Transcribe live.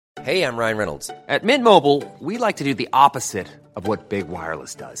Hey, I'm Ryan Reynolds. At Mint Mobile, we like to do the opposite of what Big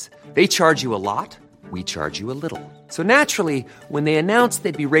Wireless does. They charge you a lot, we charge you a little. So naturally, when they announced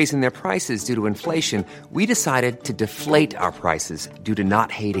they'd be raising their prices due to inflation, we decided to deflate our prices due to not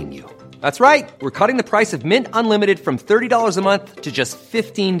hating you. That's right. We're cutting the price of Mint Unlimited from $30 a month to just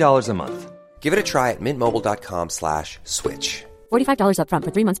 $15 a month. Give it a try at mintmobile.com/switch. $45 up front for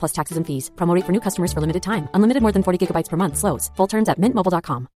 3 months plus taxes and fees. Promo rate for new customers for limited time. Unlimited more than 40 gigabytes per month. Slows full terms at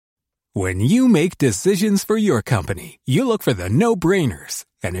mintmobile.com. When you make decisions for your company, you look for the no-brainers.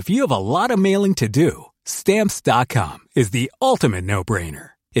 And if you have a lot of mailing to do, Stamps.com is the ultimate no-brainer.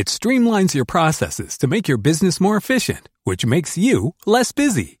 It streamlines your processes to make your business more efficient, which makes you less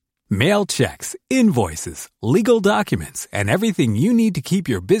busy. Mail checks, invoices, legal documents, and everything you need to keep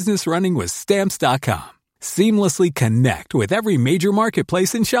your business running with Stamps.com. Seamlessly connect with every major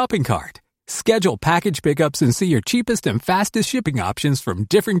marketplace and shopping cart. Schedule package pickups and see your cheapest and fastest shipping options from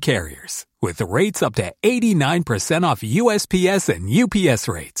different carriers, with rates up to 89% off USPS and UPS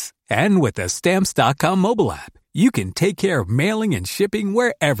rates. And with the Stamps.com mobile app, you can take care of mailing and shipping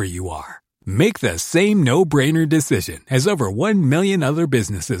wherever you are. Make the same no-brainer decision as over 1 million other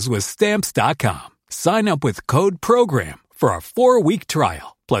businesses with Stamps.com. Sign up with code PROGRAM for a 4-week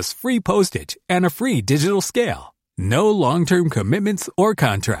trial, plus free postage and a free digital scale. No long-term commitments or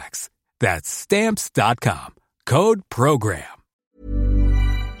contracts. That's Stamps.com. Code PROGRAM.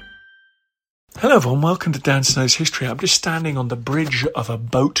 Hello everyone, welcome to Dan Snow's History. I'm just standing on the bridge of a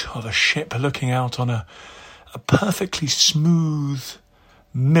boat, of a ship, looking out on a perfectly smooth,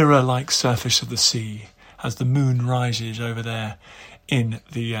 mirror-like surface of the sea as the moon rises over there in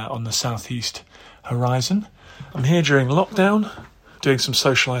the on the southeast horizon. I'm here during lockdown, doing some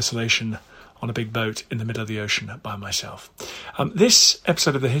social isolation on a big boat in the middle of the ocean by myself. This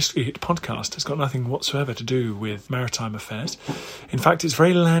episode of the History Hit podcast has got nothing whatsoever to do with maritime affairs. In fact, it's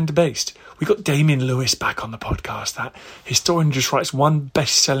very land-based. We got Damian Lewis back on the podcast, that historian just writes one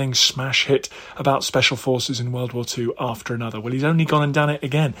best-selling smash hit about special forces in World War II after another. Well, he's only gone and done it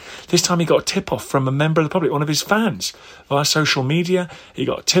again. This time he got a tip-off from a member of the public, one of his fans, via social media. He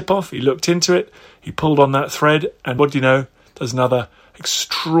got a tip-off, he looked into it, he pulled on that thread, and what do you know? There's another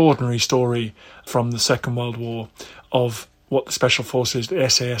extraordinary story from the Second World War of what the Special Forces, the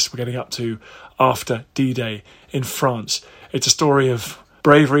SAS, were getting up to after D-Day in France. It's a story of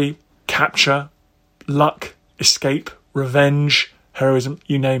bravery, capture, luck, escape, revenge, heroism,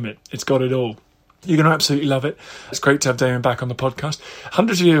 you name it. It's got it all. You're going to absolutely love it. It's great to have Damien back on the podcast.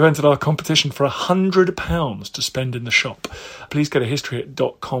 Hundreds of you have entered our competition for £100 to spend in the shop. Please go to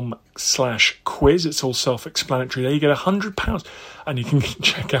historyhit.com/quiz. It's all self-explanatory there. You get £100 and you can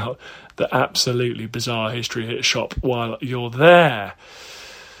check out the absolutely bizarre History Hit shop while you're there.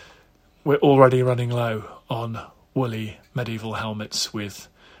 We're already running low on woolly medieval helmets with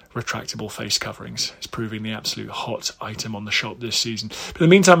retractable face coverings. It's proving the absolute hot item on the shop this season. But in the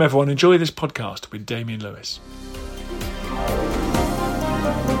meantime, everyone, enjoy this podcast with Damian Lewis.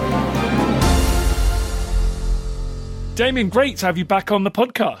 Damian, great to have you back on the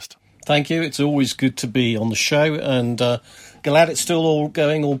podcast. Thank you. It's always good to be on the show, and glad it's still all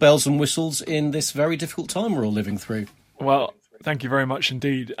going, all bells and whistles in this very difficult time we're all living through. Well, thank you very much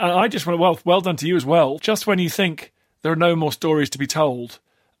indeed. I just want to, well done to you as well. Just when you think there are no more stories to be told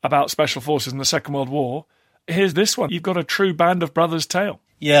about Special Forces in the Second World War, here's this one. You've got a true Band of Brothers tale.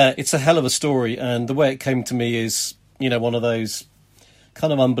 Yeah, it's a hell of a story, and the way it came to me is, one of those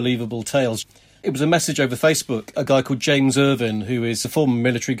kind of unbelievable tales. It was a message over Facebook. A guy called James Irvin, who is a former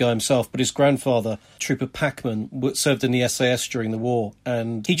military guy himself, but his grandfather, Trooper Packman, served in the SAS during the war,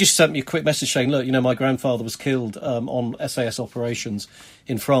 and he just sent me a quick message saying, look, my grandfather was killed on SAS operations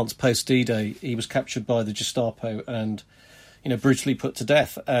in France post D-Day. He was captured by the Gestapo and brutally put to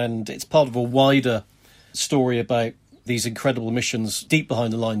death. And it's part of a wider story about these incredible missions deep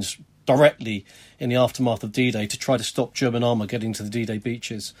behind the lines, directly in the aftermath of D-Day, to try to stop German armour getting to the D-Day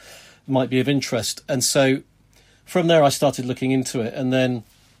beaches. Might be of interest. And so from there I started looking into it. And then,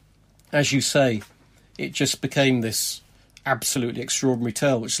 as you say, it just became this absolutely extraordinary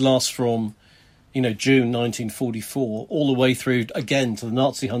tale, which lasts from June 1944, all the way through, again, to the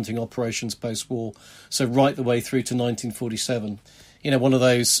Nazi hunting operations post-war, so right the way through to 1947. One of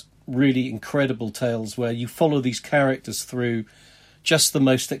those really incredible tales where you follow these characters through just the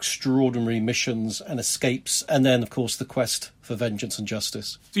most extraordinary missions and escapes, and then, of course, the quest for vengeance and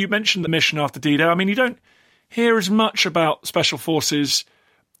justice. You mentioned the mission after D-Day. I mean, you don't hear as much about Special Forces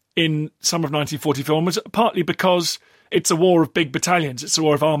in summer of 1944 was partly because it's a war of big battalions, it's a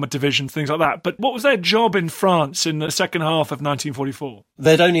war of armoured divisions, things like that. But what was their job in France in the second half of 1944?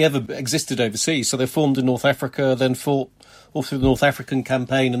 They'd only ever existed overseas, so they formed in North Africa, then fought all through the North African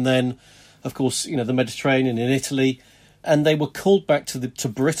campaign, and then, of course, the Mediterranean in Italy. And they were called back to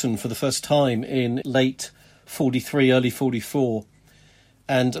Britain for the first time in late 43, early 44.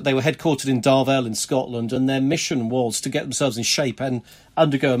 And they were headquartered in Darvel in Scotland, and their mission was to get themselves in shape and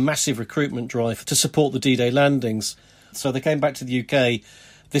undergo a massive recruitment drive to support the D-Day landings. So they came back to the UK,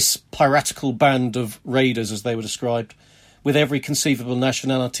 this piratical band of raiders, as they were described, with every conceivable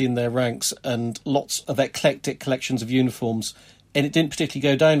nationality in their ranks and lots of eclectic collections of uniforms. And it didn't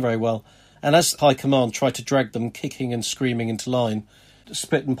particularly go down very well. And as High Command tried to drag them kicking and screaming into line,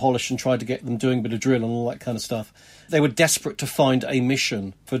 spit and polish and tried to get them doing a bit of drill and all that kind of stuff, they were desperate to find a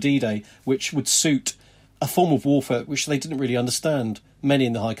mission for D-Day which would suit a form of warfare which they didn't really understand. Many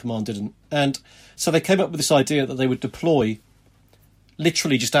in the High Command didn't. And so they came up with this idea that they would deploy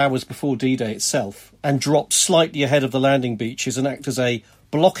literally just hours before D-Day itself and drop slightly ahead of the landing beaches and act as a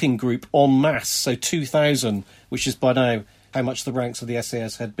blocking group en masse, so 2,000, which is by now how much the ranks of the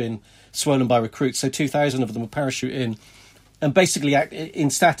SAS had been swollen by recruits. So 2,000 of them would parachute in and basically act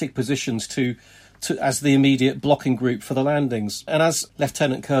in static positions to as the immediate blocking group for the landings. And as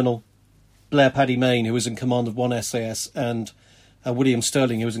Lieutenant Colonel Blair Paddy Mayne, who was in command of one SAS, and William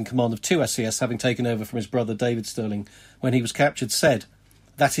Stirling, who was in command of two SAS, having taken over from his brother David Stirling, when he was captured, said,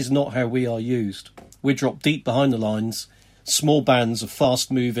 "That is not how we are used. We drop deep behind the lines, small bands of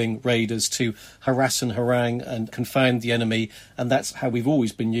fast-moving raiders to harass and harangue and confound the enemy, and that's how we've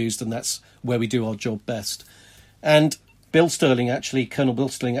always been used, and that's where we do our job best." And Colonel Bill Stirling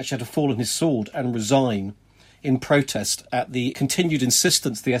actually had to fall on his sword and resign in protest at the continued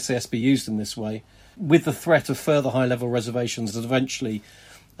insistence the SAS be used in this way, with the threat of further high-level reservations that eventually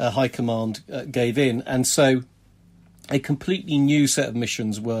High Command gave in. And so a completely new set of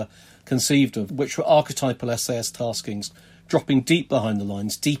missions were conceived of, which were archetypal SAS taskings, dropping deep behind the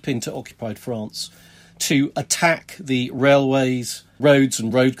lines, deep into occupied France, to attack the railways, roads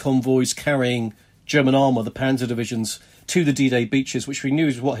and road convoys carrying German armour, the Panzer divisions, to the D-Day beaches, which we knew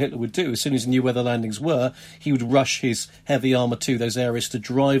is what Hitler would do. As soon as he knew where the landings were, he would rush his heavy armour to those areas to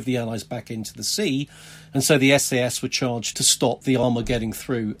drive the Allies back into the sea. And so the SAS were charged to stop the armour getting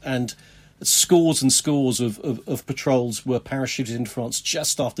through. And scores and scores of patrols were parachuted into France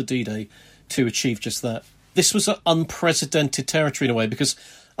just after D-Day to achieve just that. This was an unprecedented territory in a way, because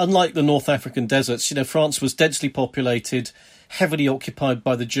unlike the North African deserts, France was densely populated, heavily occupied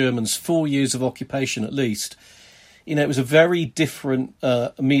by the Germans, 4 years of occupation at least. It was a very different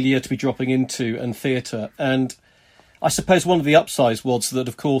milieu to be dropping into and theatre. And I suppose one of the upsides was that,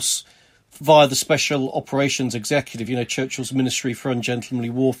 of course, via the Special Operations Executive, Churchill's Ministry for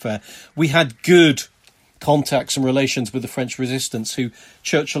Ungentlemanly Warfare, we had good contacts and relations with the French resistance, who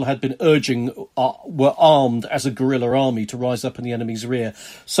Churchill had been urging were armed as a guerrilla army to rise up in the enemy's rear.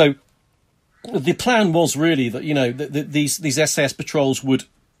 So the plan was really that, these SAS patrols would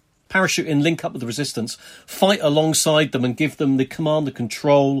parachute in, link up with the resistance, fight alongside them and give them the command, the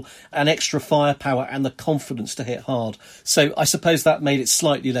control and extra firepower and the confidence to hit hard. So I suppose that made it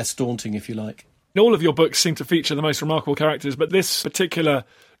slightly less daunting, if you like. All of your books seem to feature the most remarkable characters, but this particular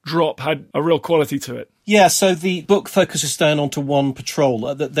drop had a real quality to it. Yeah, so the book focuses down onto one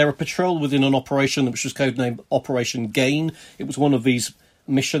patrol. They're a patrol within an operation which was codenamed Operation Gain. It was one of these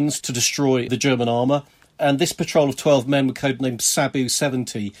missions to destroy the German armour. And this patrol of 12 men were codenamed Sabu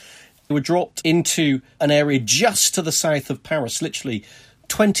 70. They were dropped into an area just to the south of Paris, literally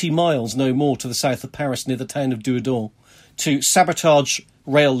 20 miles, no more, to the south of Paris, near the town of Douaudon, to sabotage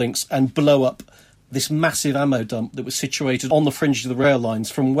rail links and blow up this massive ammo dump that was situated on the fringe of the rail lines,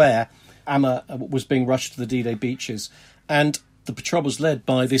 from where ammo was being rushed to the D-Day beaches. And the patrol was led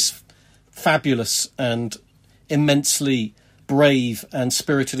by this fabulous and immensely brave and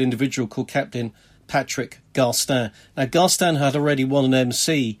spirited individual called Captain Patrick Garstin. Now, Garstin had already won an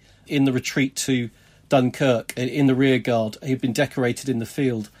MC in the retreat to Dunkirk, in the rear guard. He'd been decorated in the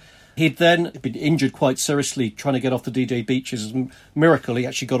field. He'd then been injured quite seriously trying to get off the D-Day beaches. As a miracle, he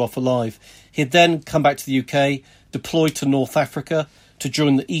actually got off alive. He'd then come back to the UK, deployed to North Africa to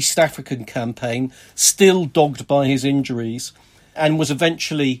join the East African campaign, still dogged by his injuries, and was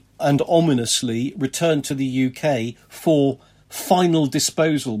eventually and ominously returned to the UK for final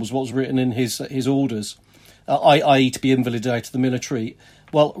disposal, was what was written in his orders, i.e. to be invalided out of the military.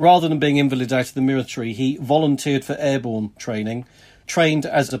 Well, rather than being invalided out of the military, he volunteered for airborne training, trained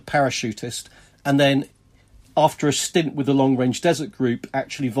as a parachutist, and then, after a stint with the Long Range Desert Group,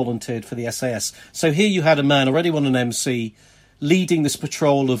 actually volunteered for the SAS. So here you had a man already won an MC, leading this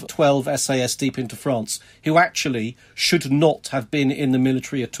patrol of 12 SAS deep into France, who actually should not have been in the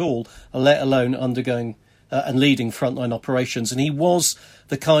military at all, let alone undergoing and leading frontline operations. And he was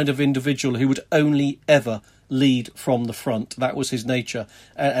the kind of individual who would only ever lead from the front. That was his nature,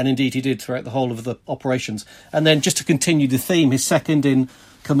 and indeed he did throughout the whole of the operations. And then, just to continue the theme, his second in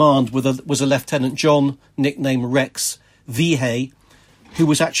command was a Lieutenant John, nicknamed Rex Vihey, who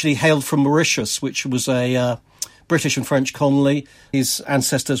was actually hailed from Mauritius, which was a British and French colony. His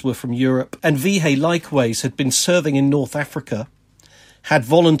ancestors were from Europe. And Vihey, likewise, had been serving in North Africa, had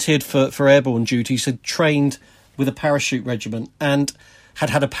volunteered for airborne duties, had trained with a parachute regiment, and had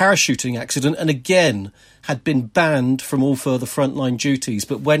had a parachuting accident, and again had been banned from all further frontline duties.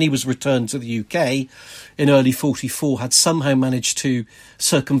 But when he was returned to the UK in early 44, had somehow managed to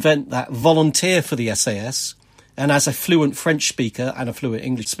circumvent that, volunteer for the SAS, and as a fluent French speaker and a fluent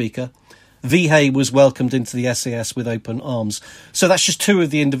English speaker, Vihey was welcomed into the SAS with open arms. So that's just two of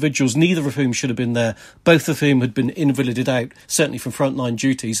the individuals, neither of whom should have been there, both of whom had been invalided out, certainly from frontline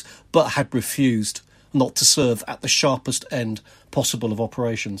duties, but had refused not to serve at the sharpest end possible of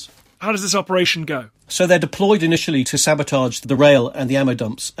operations. How does this operation go? So they're deployed initially to sabotage the rail and the ammo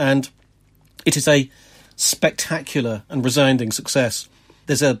dumps, and it is a spectacular and resounding success.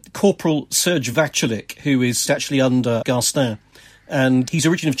 There's a Corporal Serge Vachulik, who is actually under Garstein, and he's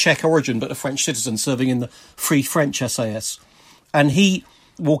originally of Czech origin, but a French citizen serving in the Free French SAS. And he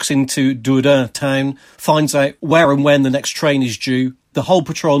walks into Dourdan town, finds out where and when the next train is due. The whole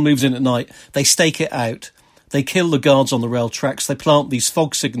patrol moves in at night. They stake it out. They kill the guards on the rail tracks. They plant these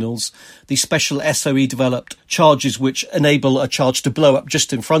fog signals, these special SOE-developed charges which enable a charge to blow up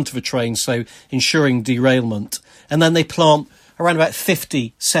just in front of a train, so ensuring derailment. And then they plant around about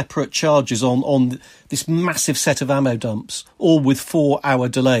 50 separate charges on this massive set of ammo dumps, all with 4-hour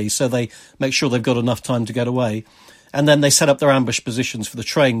delays, so they make sure they've got enough time to get away. And then they set up their ambush positions for the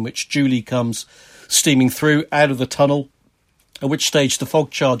train, which duly comes steaming through out of the tunnel, at which stage the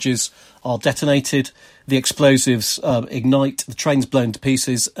fog charges are detonated, the explosives ignite, the train's blown to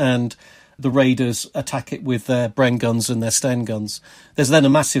pieces, and the raiders attack it with their Bren guns and their Sten guns. There's then a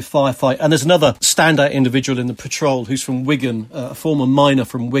massive firefight, and there's another standout individual in the patrol who's from Wigan, a former miner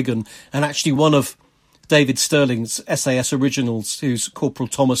from Wigan, and actually one of David Sterling's SAS originals, who's Corporal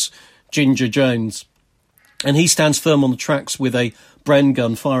Thomas Ginger Jones. And he stands firm on the tracks with a Bren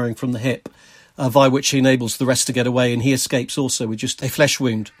gun firing from the hip, via which he enables the rest to get away, and he escapes also with just a flesh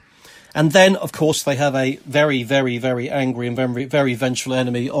wound. And then, of course, they have a very, very, very angry and very, very vengeful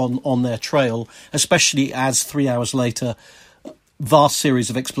enemy on their trail, especially as 3 hours later, vast series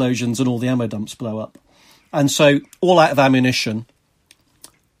of explosions and all the ammo dumps blow up. And so, all out of ammunition,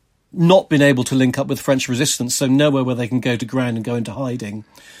 not been able to link up with French resistance, so nowhere where they can go to ground and go into hiding.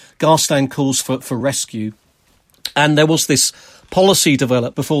 Garstein calls for rescue. And there was this policy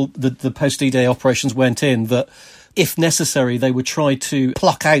developed before the post-D-Day operations went in that, if necessary, they would try to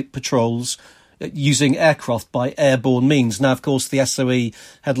pluck out patrols using aircraft by airborne means. Now, of course, the SOE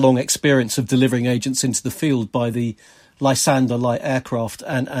had long experience of delivering agents into the field by the Lysander light aircraft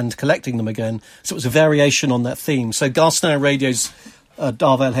and collecting them again. So it was a variation on that theme. So Garstein radios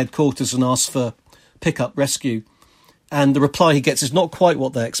Darvel headquarters and asks for pick-up rescue. And the reply he gets is not quite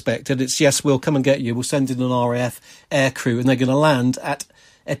what they expected. It's, yes, we'll come and get you. We'll send in an RAF aircrew, and they're going to land at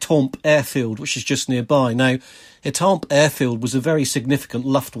Etampes Airfield, which is just nearby. Now, Etampes Airfield was a very significant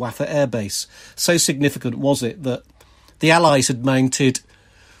Luftwaffe airbase. So significant was it that the Allies had mounted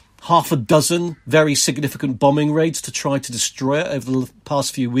half a dozen very significant bombing raids to try to destroy it over the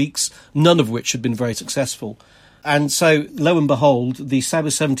past few weeks, none of which had been very successful. And so, lo and behold, the Sauber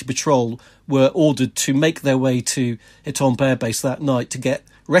 70 patrol were ordered to make their way to Etampes Air Base that night to get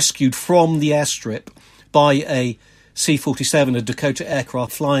rescued from the airstrip by a C-47, a Dakota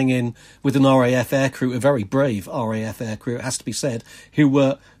aircraft, flying in with an RAF aircrew, a very brave RAF aircrew, it has to be said, who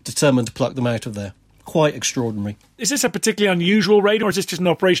were determined to pluck them out of there. Quite extraordinary. Is this a particularly unusual raid, or is this just an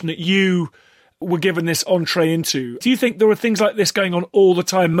operation that you were given this entree into? Do you think there were things like this going on all the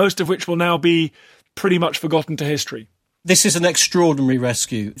time, most of which will now be pretty much forgotten to history? This is an extraordinary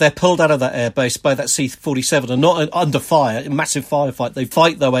rescue. They're pulled out of that airbase by that C-47 and not under fire, a massive firefight. They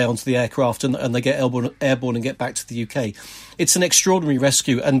fight their way onto the aircraft and they get airborne and get back to the UK. It's an extraordinary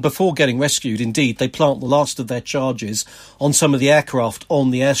rescue, and before getting rescued, indeed, they plant the last of their charges on some of the aircraft on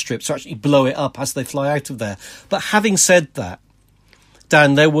the airstrip to actually blow it up as they fly out of there. But having said that,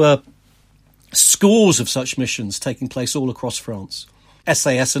 Dan, there were scores of such missions taking place all across France.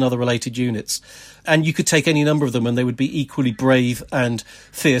 SAS and other related units, and you could take any number of them and they would be equally brave and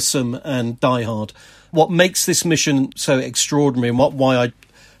fearsome and diehard. What makes this mission so extraordinary and why I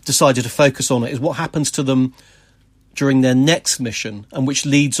decided to focus on it is what happens to them during their next mission, and which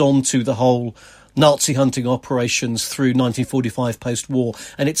leads on to the whole Nazi hunting operations through 1945 post-war.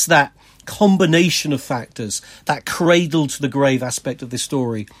 And it's that combination of factors, that cradle-to-the-grave aspect of this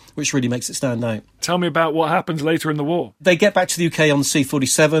story, which really makes it stand out. Tell me about what happens later in the war. They get back to the UK on the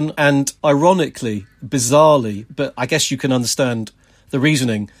C-47, and ironically, bizarrely, but I guess you can understand the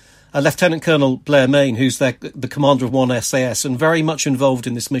reasoning, Lieutenant Colonel Blair Mayne, who's the commander of 1 SAS and very much involved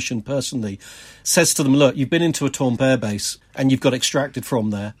in this mission personally, says to them, look, you've been into a Torp air base and you've got extracted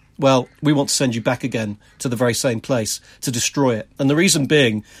from there. Well, we want to send you back again to the very same place to destroy it. And the reason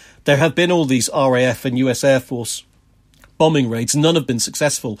being, there have been all these RAF and US Air Force bombing raids. None have been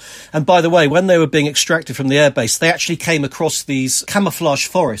successful. And by the way, when they were being extracted from the airbase, they actually came across these camouflage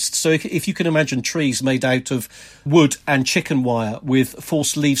forests. So if you can imagine trees made out of wood and chicken wire with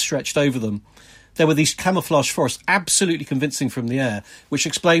false leaves stretched over them, there were these camouflage forests absolutely convincing from the air, which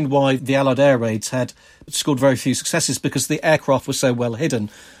explained why the Allied air raids had scored very few successes, because the aircraft were so well hidden.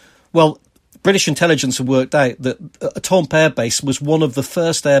 Well, British intelligence had worked out that Torp Air Base was one of the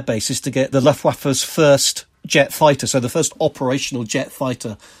first air bases to get the Luftwaffe's first jet fighter, so the first operational jet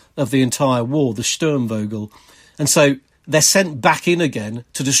fighter of the entire war, the Sturmvogel. And so they're sent back in again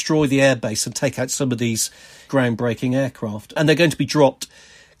to destroy the airbase and take out some of these groundbreaking aircraft. And they're going to be dropped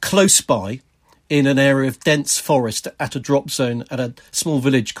close by in an area of dense forest at a drop zone at a small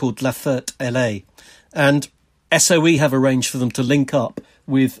village called La Ferté-Alais. And SOE have arranged for them to link up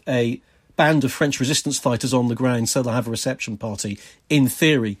with a band of French resistance fighters on the ground, so they'll have a reception party, in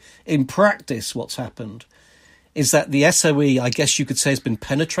theory. In practice, what's happened is that the SOE, I guess you could say, has been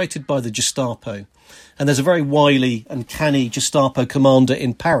penetrated by the Gestapo. And there's a very wily and canny Gestapo commander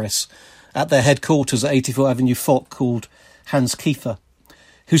in Paris at their headquarters at 84 Avenue Foch called Hans Kiefer,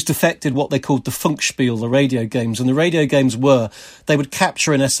 who's defected what they called the Funkspiel, the radio games. And the radio games were, they would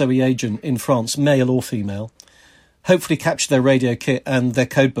capture an SOE agent in France, male or female, hopefully capture their radio kit and their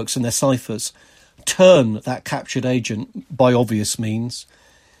codebooks and their ciphers, turn that captured agent by obvious means,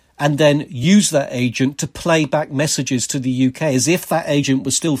 and then use that agent to play back messages to the UK as if that agent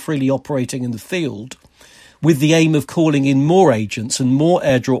was still freely operating in the field, with the aim of calling in more agents and more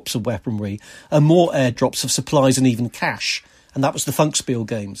airdrops of weaponry and more airdrops of supplies and even cash. And that was the Funkspiel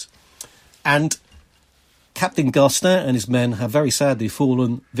games. And Captain Gastin and his men have very sadly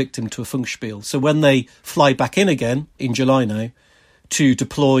fallen victim to a Funkspiel. So when they fly back in again, in July now, to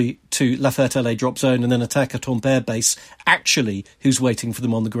deploy to La Ferté-Alais drop zone and then attack a Torp air base, actually, who's waiting for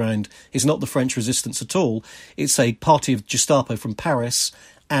them on the ground is not the French resistance at all. It's a party of Gestapo from Paris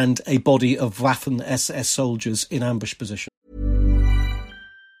and a body of Waffen-SS soldiers in ambush position.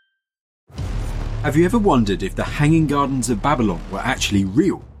 Have you ever wondered if the Hanging Gardens of Babylon were actually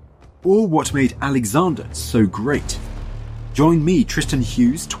real? Or what made Alexander so great? Join me, Tristan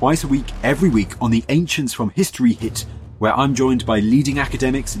Hughes, twice a week, every week on the Ancients from History Hit, where I'm joined by leading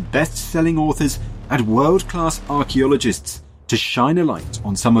academics, best-selling authors, and world-class archaeologists to shine a light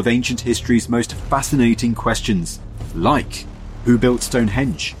on some of ancient history's most fascinating questions, like who built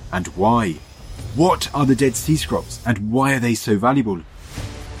Stonehenge and why? What are the Dead Sea Scrolls and why are they so valuable?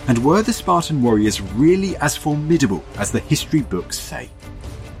 And were the Spartan warriors really as formidable as the history books say?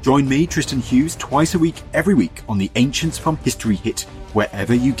 Join me, Tristan Hughes, twice a week, every week on the Ancients from History Hit,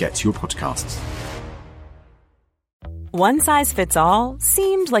 wherever you get your podcasts. One size fits all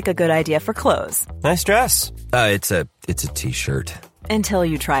seemed like a good idea for clothes. Nice dress. It's a t-shirt. Until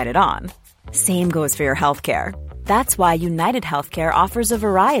you tried it on. Same goes for your healthcare. That's why United Healthcare offers a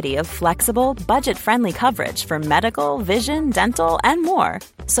variety of flexible, budget-friendly coverage for medical, vision, dental, and more.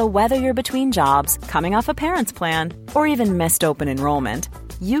 So whether you're between jobs, coming off a parent's plan, or even missed open enrollment,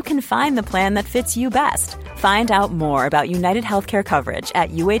 you can find the plan that fits you best. Find out more about United Healthcare coverage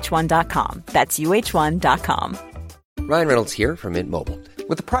at uh1.com. That's uh1.com. Ryan Reynolds here from Mint Mobile.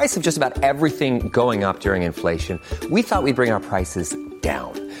 With the price of just about everything going up during inflation, we thought we'd bring our prices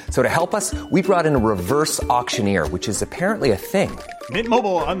down. So to help us, we brought in a reverse auctioneer, which is apparently a thing. Mint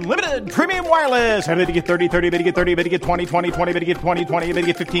Mobile Unlimited Premium Wireless. How to get 30, 30, bit to get 30, bit to get 20, 20, 20, bit to get 20, 20, bit to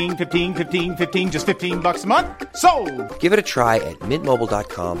get 15, 15, 15, 15, just $15 a month? Sold! Give it a try at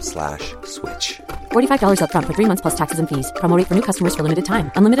mintmobile.com/switch. $45 up front for 3 months plus taxes and fees. Promo rate for new customers for limited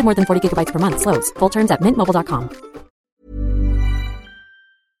time. Unlimited more than 40 gigabytes per month. Slows full terms at mintmobile.com.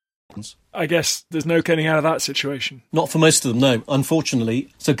 I guess there's no getting out of that situation. Not for most of them, no, unfortunately.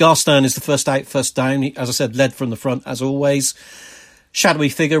 So Gastin is the first out, first down. He, as I said, led from the front, as always. Shadowy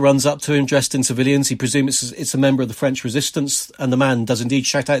figure runs up to him dressed in civilians. He presumes it's a member of the French resistance, and the man does indeed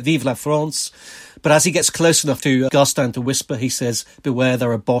shout out, "Vive la France!" But as he gets close enough to Gastin to whisper, he says, "Beware,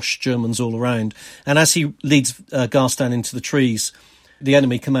 there are Boche Germans all around." And as he leads Gastin into the trees, the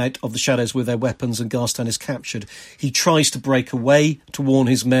enemy come out of the shadows with their weapons and Garstin is captured. He tries to break away to warn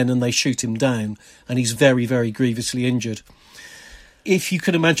his men and they shoot him down, and he's very, very grievously injured. If you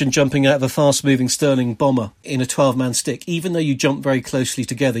could imagine jumping out of a fast-moving Sterling bomber in a 12-man stick, even though you jump very closely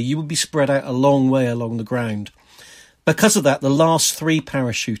together, you would be spread out a long way along the ground. Because of that, the last 3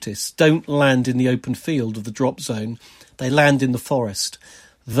 parachutists don't land in the open field of the drop zone. They land in the forest.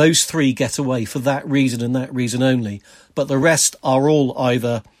 Those 3 get away for that reason and that reason only. But the rest are all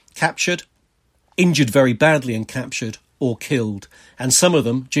either captured, injured very badly and captured, or killed. And some of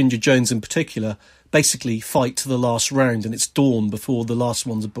them, Ginger Jones in particular, basically fight to the last round, and it's dawn before the last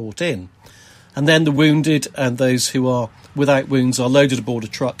ones are brought in. And then the wounded and those who are without wounds are loaded aboard a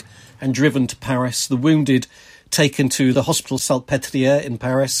truck and driven to Paris. The wounded taken to the Hospital Salpêtrière in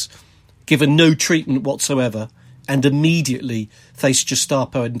Paris, given no treatment whatsoever, and immediately face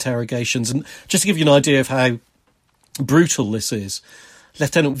Gestapo interrogations. And just to give you an idea of how brutal this is,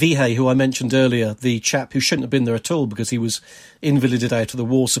 Lieutenant Vihey, who I mentioned earlier, the chap who shouldn't have been there at all because he was invalided out of the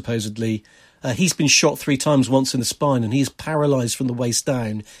war, supposedly, he's been shot 3 times, once in the spine, and he's paralysed from the waist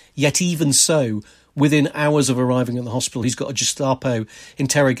down. Yet even so, within hours of arriving at the hospital, he's got a Gestapo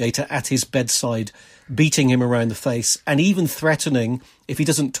interrogator at his bedside, beating him around the face, and even threatening, if he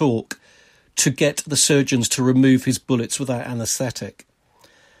doesn't talk, to get the surgeons to remove his bullets without anaesthetic.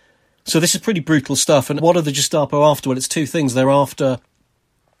 So this is pretty brutal stuff. And what are the Gestapo after? Well, it's 2 things. They're after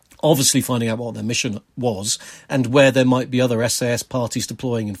obviously finding out what their mission was and where there might be other SAS parties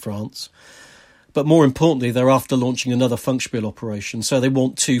deploying in France. But more importantly, they're after launching another Funkspiel operation. So they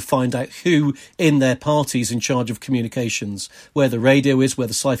want to find out who in their party is in charge of communications, where the radio is, where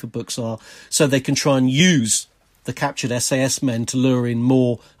the cipher books are, so they can try and use the captured SAS men to lure in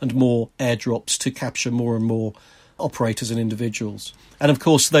more and more airdrops to capture more and more operators and individuals. And of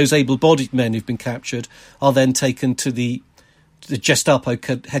course, those able-bodied men who've been captured are then taken to the Gestapo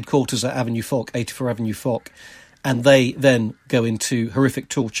headquarters at Avenue Foch, 84 Avenue Foch, and they then go into horrific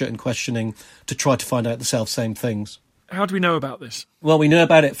torture and questioning to try to find out the self-same things. How do we know about this? Well, we know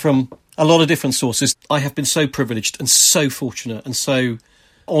about it from a lot of different sources. I have been so privileged and so fortunate and so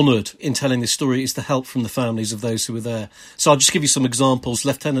honoured in telling this story is the help from the families of those who were there. So I'll just give you some examples.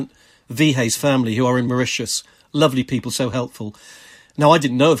 Lieutenant Vihey's family, who are in Mauritius, lovely people, so helpful. Now, I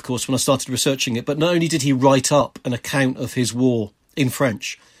didn't know, of course, when I started researching it, but not only did he write up an account of his war in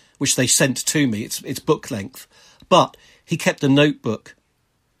French, which they sent to me, it's book length, but he kept a notebook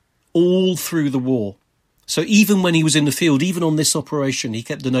all through the war. So even when he was in the field, even on this operation, he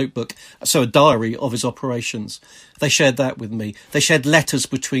kept a notebook, so a diary of his operations. They shared that with me. They shared letters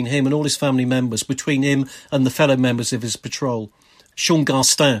between him and all his family members, between him and the fellow members of his patrol. Jean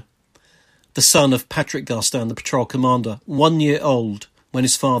Garstin, the son of Patrick Garstin, the patrol commander, 1 year old when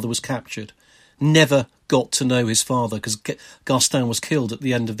his father was captured, never got to know his father because Garstin was killed at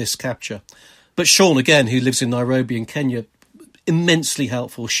the end of this capture. But Sean, again, who lives in Nairobi in Kenya, immensely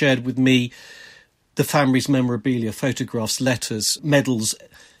helpful, shared with me the family's memorabilia, photographs, letters, medals,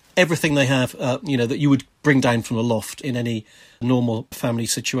 everything they have, that you would bring down from a loft in any normal family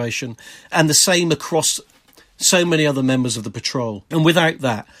situation. And the same across so many other members of the patrol. And without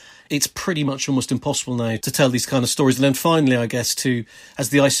that, it's pretty much almost impossible now to tell these kind of stories. And then finally, I guess, as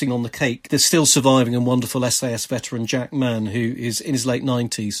the icing on the cake, there's still surviving and wonderful SAS veteran Jack Mann, who is in his late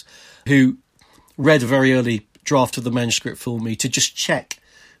 90s, who read a very early draft of the manuscript for me to just check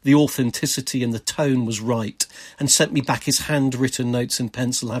the authenticity and the tone was right, and sent me back his handwritten notes in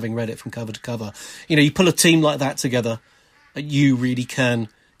pencil, having read it from cover to cover. You pull a team like that together, you really can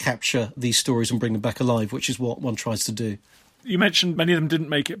capture these stories and bring them back alive, which is what one tries to do. You mentioned many of them didn't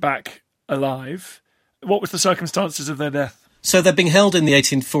make it back alive. What was the circumstances of their death? So they're being held in the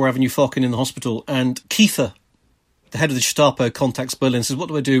 84 Avenue Foch in the hospital, and Kiefer, the head of the Gestapo, contacts Berlin and says, what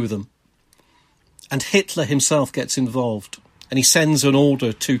do I do with them? And Hitler himself gets involved. And he sends an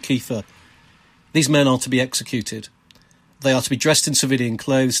order to Kiefer. These men are to be executed. They are to be dressed in civilian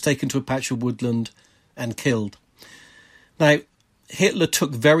clothes, taken to a patch of woodland and killed. Now, Hitler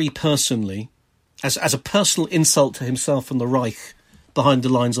took very personally, as a personal insult to himself and the Reich, behind the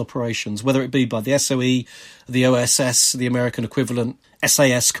lines operations, whether it be by the SOE, the OSS, the American equivalent,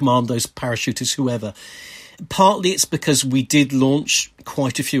 SAS, commandos, parachutists, whoever. Partly it's because we did launch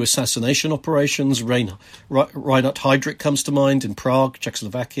quite a few assassination operations. Reinhard Heydrich comes to mind in Prague,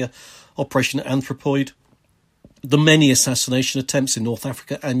 Czechoslovakia, Operation Anthropoid. The many assassination attempts in North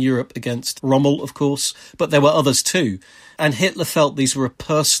Africa and Europe against Rommel, of course, but there were others too. And Hitler felt these were a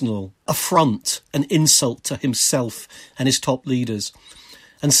personal affront, an insult to himself and his top leaders.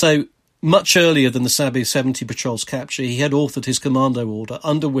 And so, much earlier than the Sabir 70 patrol's capture, he had authored his commando order,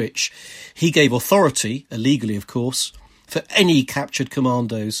 under which he gave authority, illegally of course, for any captured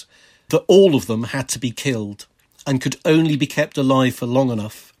commandos that all of them had to be killed and could only be kept alive for long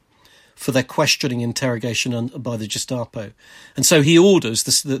enough for their questioning interrogation by the Gestapo. And so he orders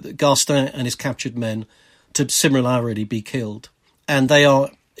Garstein and his captured men to similarly be killed. And they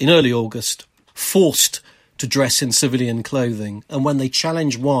are, in early August, forced to dress in civilian clothing. And when they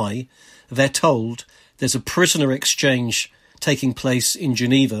challenge why, they're told there's a prisoner exchange taking place in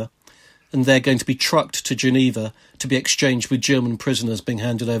Geneva, and they're going to be trucked to Geneva to be exchanged with German prisoners being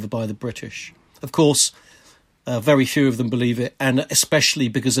handed over by the British. Of course, very few of them believe it, and especially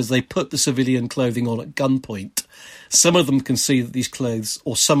because as they put the civilian clothing on at gunpoint, some of them can see that these clothes,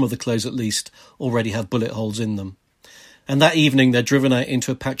 or some of the clothes at least, already have bullet holes in them. And that evening they're driven out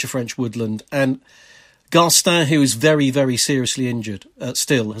into a patch of French woodland, and Garstein, who is very, very seriously injured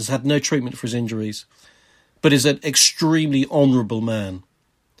still, has had no treatment for his injuries, but is an extremely honourable man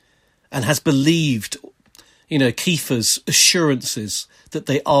and has believed, Kiefer's assurances that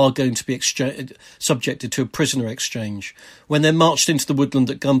they are going to be subjected to a prisoner exchange. When they're marched into the woodland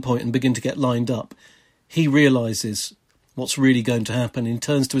at gunpoint and begin to get lined up, he realises what's really going to happen. He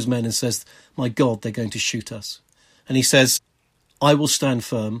turns to his men and says, "My God, they're going to shoot us." And he says, "I will stand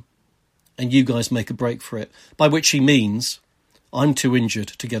firm and you guys make a break for it." By which he means, I'm too injured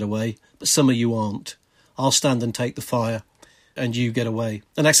to get away, but some of you aren't. I'll stand and take the fire and you get away.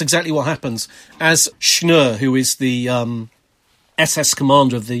 And that's exactly what happens. As Schnur, who is the SS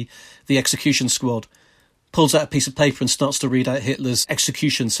commander of the execution squad, pulls out a piece of paper and starts to read out Hitler's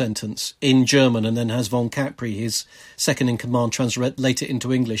execution sentence in German, and then has von Capri, his second-in-command, translate it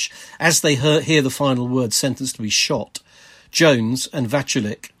into English. As they hear the final word, sentenced to be shot, Jones and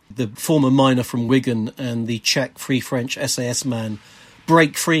Vaculik, the former miner from Wigan and the Czech Free French SAS man,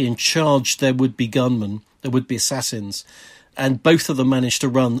 break free and charge their would-be gunmen, their would-be assassins, and both of them manage to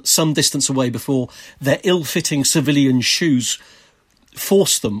run some distance away before their ill-fitting civilian shoes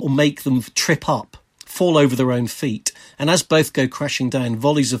force them or make them trip up, fall over their own feet, and as both go crashing down,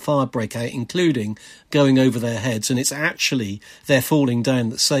 volleys of fire break out, including going over their heads, and it's actually their falling down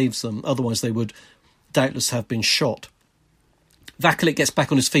that saves them, otherwise they would doubtless have been shot. Vaculik gets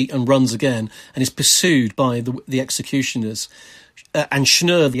back on his feet and runs again, and is pursued by the executioners, and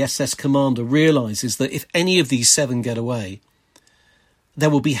Schnur, the SS commander, realises that if any of these 7 get away, there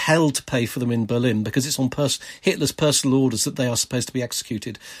will be hell to pay for them in Berlin, because it's on Hitler's personal orders that they are supposed to be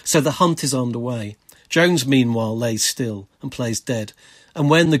executed. So the hunt is underway. Jones, meanwhile, lays still and plays dead. And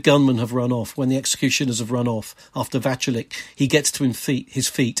when the gunmen have run off, when the executioners have run off after Vaculik, he gets to his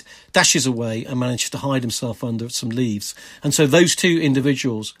feet, dashes away and manages to hide himself under some leaves. And so those 2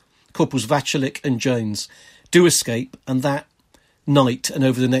 individuals, Corporals Vaculik and Jones, do escape, and that night and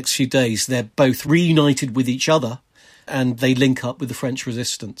over the next few days they're both reunited with each other, and they link up with the French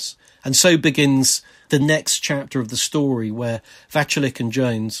resistance. And so begins the next chapter of the story, where Vaculik and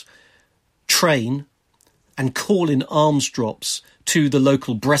Jones train and call in arms drops to the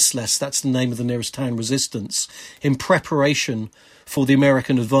local Bresles, that's the name of the nearest town, resistance, in preparation for the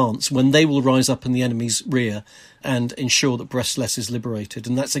American advance, when they will rise up in the enemy's rear and ensure that Bresles is liberated.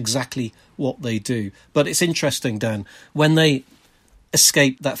 And that's exactly what they do. But it's interesting, Dan, when they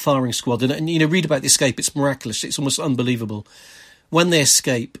escape that firing squad, and read about the escape, it's miraculous, it's almost unbelievable. When they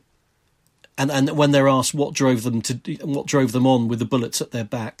escape, and when they're asked what drove them on with the bullets at their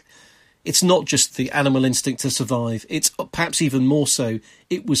back, it's not just the animal instinct to survive, it's perhaps even more so,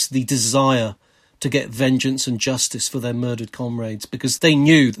 it was the desire to get vengeance and justice for their murdered comrades, because they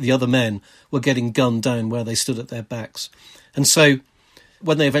knew that the other men were getting gunned down where they stood at their backs. And so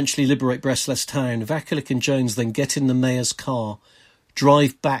when they eventually liberate Bresles town, Vaculik and Jones then get in the mayor's car,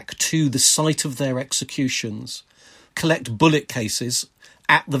 drive back to the site of their executions, collect bullet cases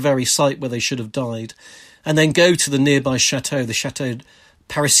at the very site where they should have died, and then go to the nearby chateau, the Chateau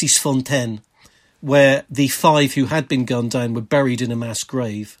Paris-Fontaine, where the 5 who had been gunned down were buried in a mass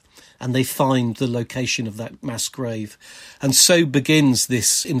grave, and they find the location of that mass grave. And so begins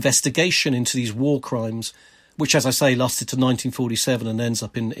this investigation into these war crimes, which, as I say, lasted to 1947 and ends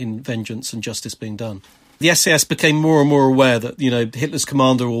up in vengeance and justice being done. The SAS became more and more aware that, Hitler's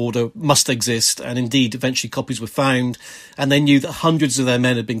commando order must exist, and indeed eventually copies were found, and they knew that hundreds of their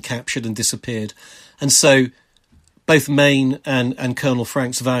men had been captured and disappeared. And so both Mayne and Colonel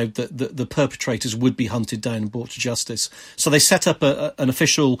Franks vowed that the perpetrators would be hunted down and brought to justice. So they set up an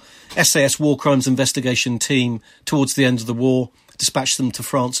official SAS war crimes investigation team towards the end of the war, dispatched them to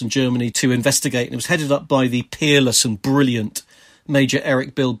France and Germany to investigate, and it was headed up by the peerless and brilliant Major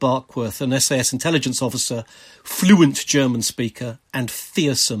Eric Bill Barkworth, an SAS intelligence officer, fluent German speaker and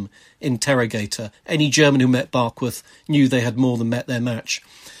fearsome interrogator. Any German who met Barkworth knew they had more than met their match.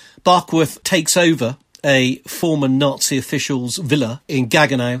 Barkworth takes over a former Nazi official's villa in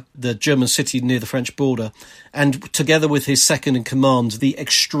Gaggenau, the German city near the French border, and together with his second-in-command, the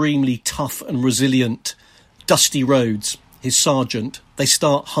extremely tough and resilient Dusty Rhodes, his sergeant, they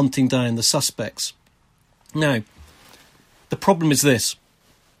start hunting down the suspects. Now, the problem is this.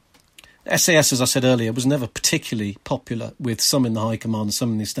 SAS, as I said earlier, was never particularly popular with some in the high command and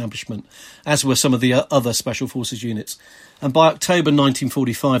some in the establishment, as were some of the other special forces units. And by October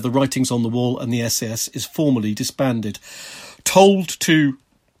 1945, the writing's on the wall and the SAS is formally disbanded, told to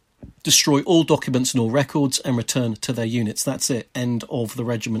destroy all documents and all records and return to their units. That's it. End of the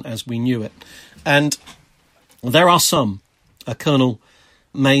regiment as we knew it. And there are some, Colonel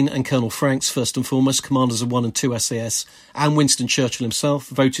Mayne and Colonel Franks, first and foremost, commanders of 1 and 2 SAS, and Winston Churchill himself,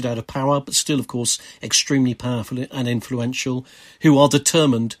 voted out of power, but still, of course, extremely powerful and influential, who are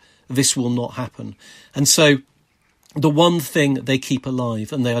determined this will not happen. And so the one thing they keep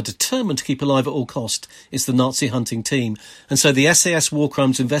alive, and they are determined to keep alive at all cost, is the Nazi hunting team. And so the SAS War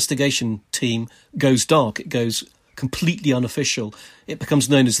Crimes Investigation Team goes dark. It goes completely unofficial. It becomes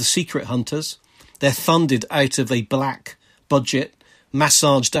known as the Secret Hunters. They're funded out of a black budget,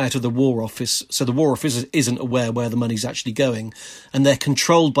 massaged out of the War Office, so the War Office isn't aware where the money's actually going, and they're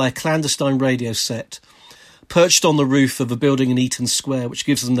controlled by a clandestine radio set perched on the roof of a building in Eaton Square, which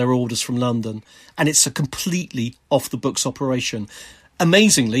gives them their orders from London, and it's a completely off-the-books operation.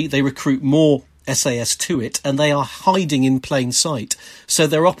 Amazingly, they recruit more SAS to it, and they are hiding in plain sight, so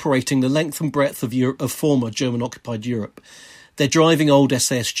they're operating the length and breadth of former German-occupied Europe. They're driving old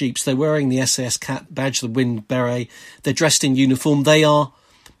SAS jeeps. They're wearing the SAS cap badge, the wind beret. They're dressed in uniform. They are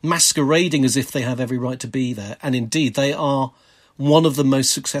masquerading as if they have every right to be there. And indeed, they are one of the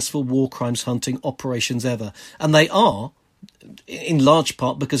most successful war crimes hunting operations ever. And they are, in large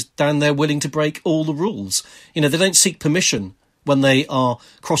part, because, Dan, they're willing to break all the rules. You know, they don't seek permission when they are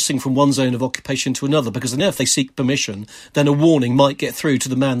crossing from one zone of occupation to another, because they know if they seek permission, then a warning might get through to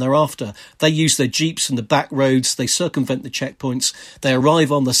the man they're after. They use their jeeps and the back roads, they circumvent the checkpoints, they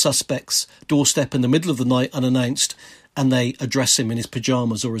arrive on the suspect's doorstep in the middle of the night unannounced, and they address him in his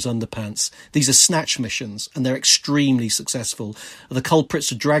pyjamas or his underpants. These are snatch missions, and they're extremely successful. The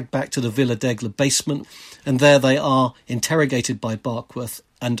culprits are dragged back to the Villa d'Aigle basement, and there they are interrogated by Barkworth,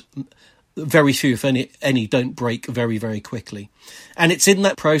 and very few, if any, don't break very, very quickly. And it's in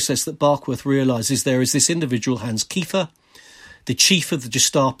that process that Barkworth realises there is this individual, Hans Kiefer, the chief of the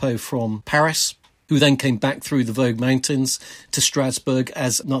Gestapo from Paris, who then came back through the Vosges Mountains to Strasbourg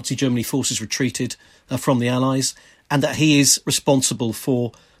as Nazi Germany forces retreated from the Allies, and that he is responsible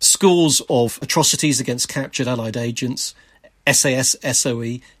for scores of atrocities against captured Allied agents, SAS,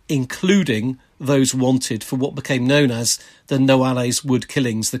 SOE, including those wanted for what became known as the No Allies Wood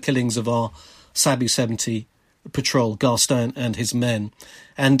killings, the killings of our Sabu 70 patrol, Garstein and his men.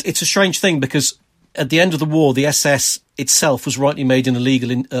 And it's a strange thing because at the end of the war, the SS itself was rightly made an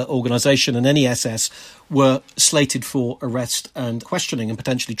illegal organisation, and any SS were slated for arrest and questioning and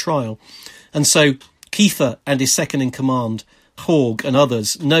potentially trial. And so Kiefer and his second-in-command, Horg, and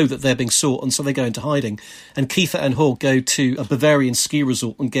others know that they're being sought, and so they go into hiding. And Kiefer and Horg go to a Bavarian ski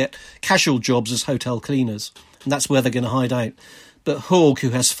resort and get casual jobs as hotel cleaners, and that's where they're going to hide out. But Horg, who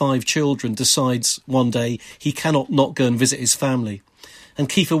has 5 children, decides one day he cannot not go and visit his family. And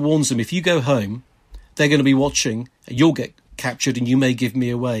Kiefer warns him, if you go home, they're going to be watching, you'll get captured and you may give me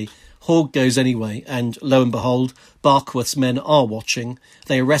away. Horg goes anyway, and lo and behold, Barkworth's men are watching.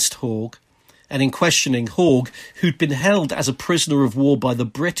 They arrest Horg, and in questioning Horg, who'd been held as a prisoner of war by the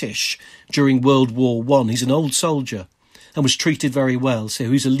British during World War I, he's an old soldier and was treated very well, so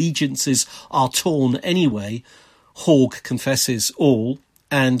whose allegiances are torn anyway, Horg confesses all,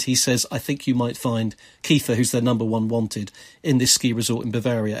 and he says, I think you might find Kiefer, who's their number one wanted, in this ski resort in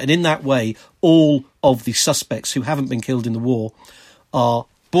Bavaria. And in that way, all of the suspects who haven't been killed in the war are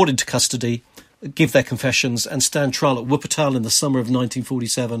brought into custody, give their confessions, and stand trial at Wuppertal in the summer of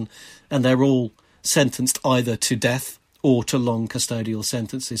 1947, and they're all sentenced either to death or to long custodial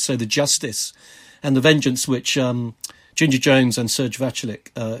sentences. So the justice and the vengeance which Ginger Jones and Serge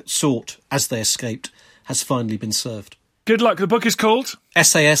Vacilik sought as they escaped has finally been served. Good luck. The book is called?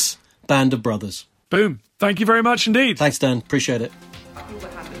 SAS, Band of Brothers. Boom. Thank you very much indeed. Thanks, Dan. Appreciate it.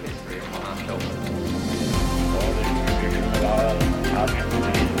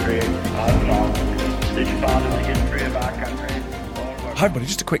 Hi everybody,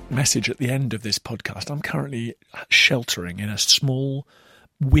 just a quick message at the end of this podcast. I'm currently sheltering in a small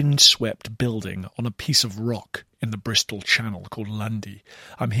windswept building on a piece of rock in the Bristol Channel called Lundy.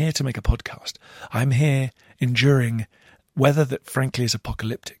 I'm here to make a podcast. I'm here enduring weather that frankly is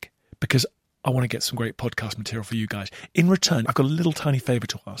apocalyptic, because I want to get some great podcast material for you guys. In return, I've got a little tiny favour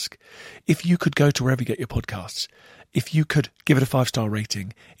to ask. If you could go to wherever you get your podcasts, if you could give it a 5-star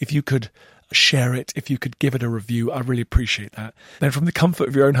rating, if you could share it, if you could give it a review, I'd really appreciate that. Then from the comfort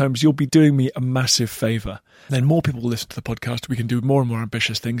of your own homes, you'll be doing me a massive favour. Then more people will listen to the podcast, we can do more and more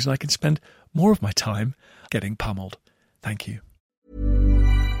ambitious things, and I can spend more of my time getting pummeled. Thank you.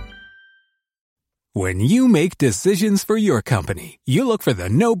 When you make decisions for your company, you look for the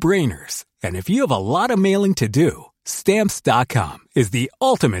no-brainers. And if you have a lot of mailing to do, Stamps.com is the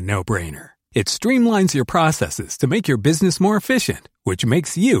ultimate no-brainer. It streamlines your processes to make your business more efficient, which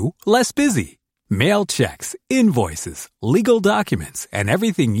makes you less busy. Mail checks, invoices, legal documents, and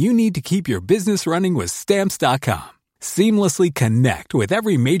everything you need to keep your business running with Stamps.com. Seamlessly connect with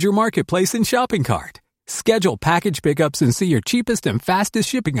every major marketplace and shopping cart. Schedule package pickups and see your cheapest and fastest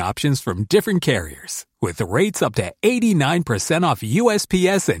shipping options from different carriers, with rates up to 89% off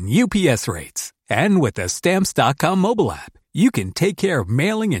USPS and UPS rates. And with the Stamps.com mobile app, you can take care of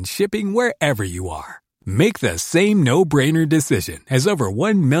mailing and shipping wherever you are. Make the same no-brainer decision as over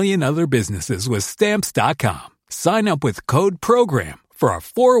 1 million other businesses with Stamps.com. Sign up with code PROGRAM for a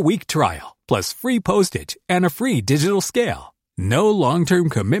 4-week trial, plus free postage and a free digital scale. No long-term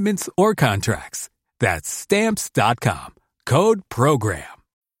commitments or contracts. That's Stamps.com. Code PROGRAM.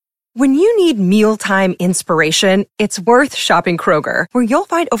 When you need mealtime inspiration, it's worth shopping Kroger, where you'll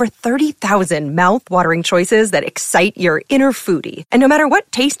find over 30,000 mouth-watering choices that excite your inner foodie. And no matter what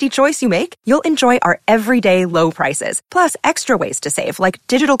tasty choice you make, you'll enjoy our everyday low prices, plus extra ways to save, like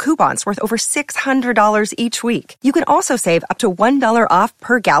digital coupons worth over $600 each week. You can also save up to $1 off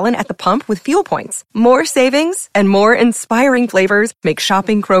per gallon at the pump with fuel points. More savings and more inspiring flavors make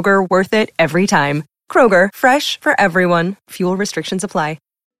shopping Kroger worth it every time. Kroger, fresh for everyone. Fuel restrictions apply.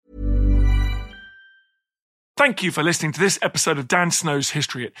 Thank you for listening to this episode of Dan Snow's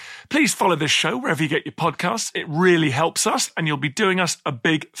History Hit. Please follow this show wherever you get your podcasts. It really helps us, and you'll be doing us a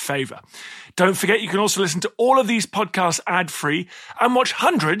big favour. Don't forget, you can also listen to all of these podcasts ad-free and watch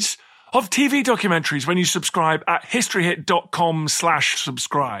hundreds of TV documentaries when you subscribe at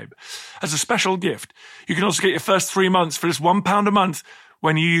historyhit.com/subscribe. As a special gift, you can also get your first 3 months for just £1 a month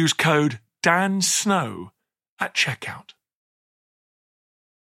when you use code DANSNOW at checkout.